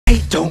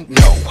don't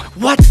know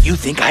what you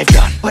think I've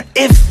done, but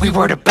if we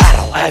were to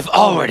battle, I've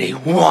already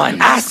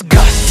won. Ask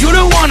Gus. You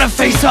don't wanna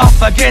face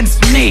off against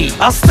me.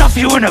 I'll stuff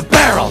you in a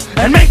barrel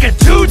and make it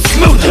dude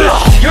smooth.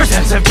 Your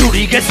sense of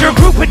duty gets your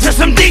group into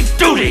some deep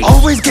duty,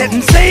 always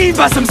getting saved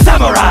by some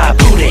samurai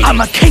booty.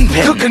 I'm a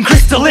kingpin, cooking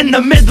crystal in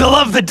the middle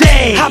of the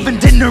day, having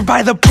dinner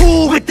by the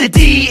pool with the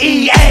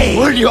DEA.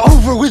 When you're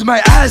over with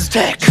my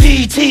Aztec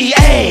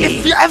PTA,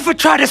 if you ever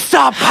try to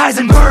stop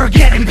Heisenberg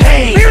getting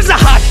paid, here's a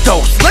hot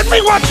dose, let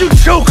me watch you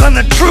choke on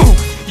the truth.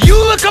 You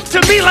look up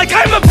to me like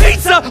I'm a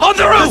pizza on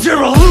the roof. 'Cause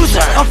you're a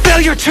loser, a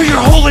failure to your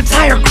whole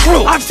entire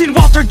crew. I've seen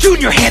Walter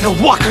Jr. handle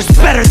walkers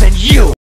better than you.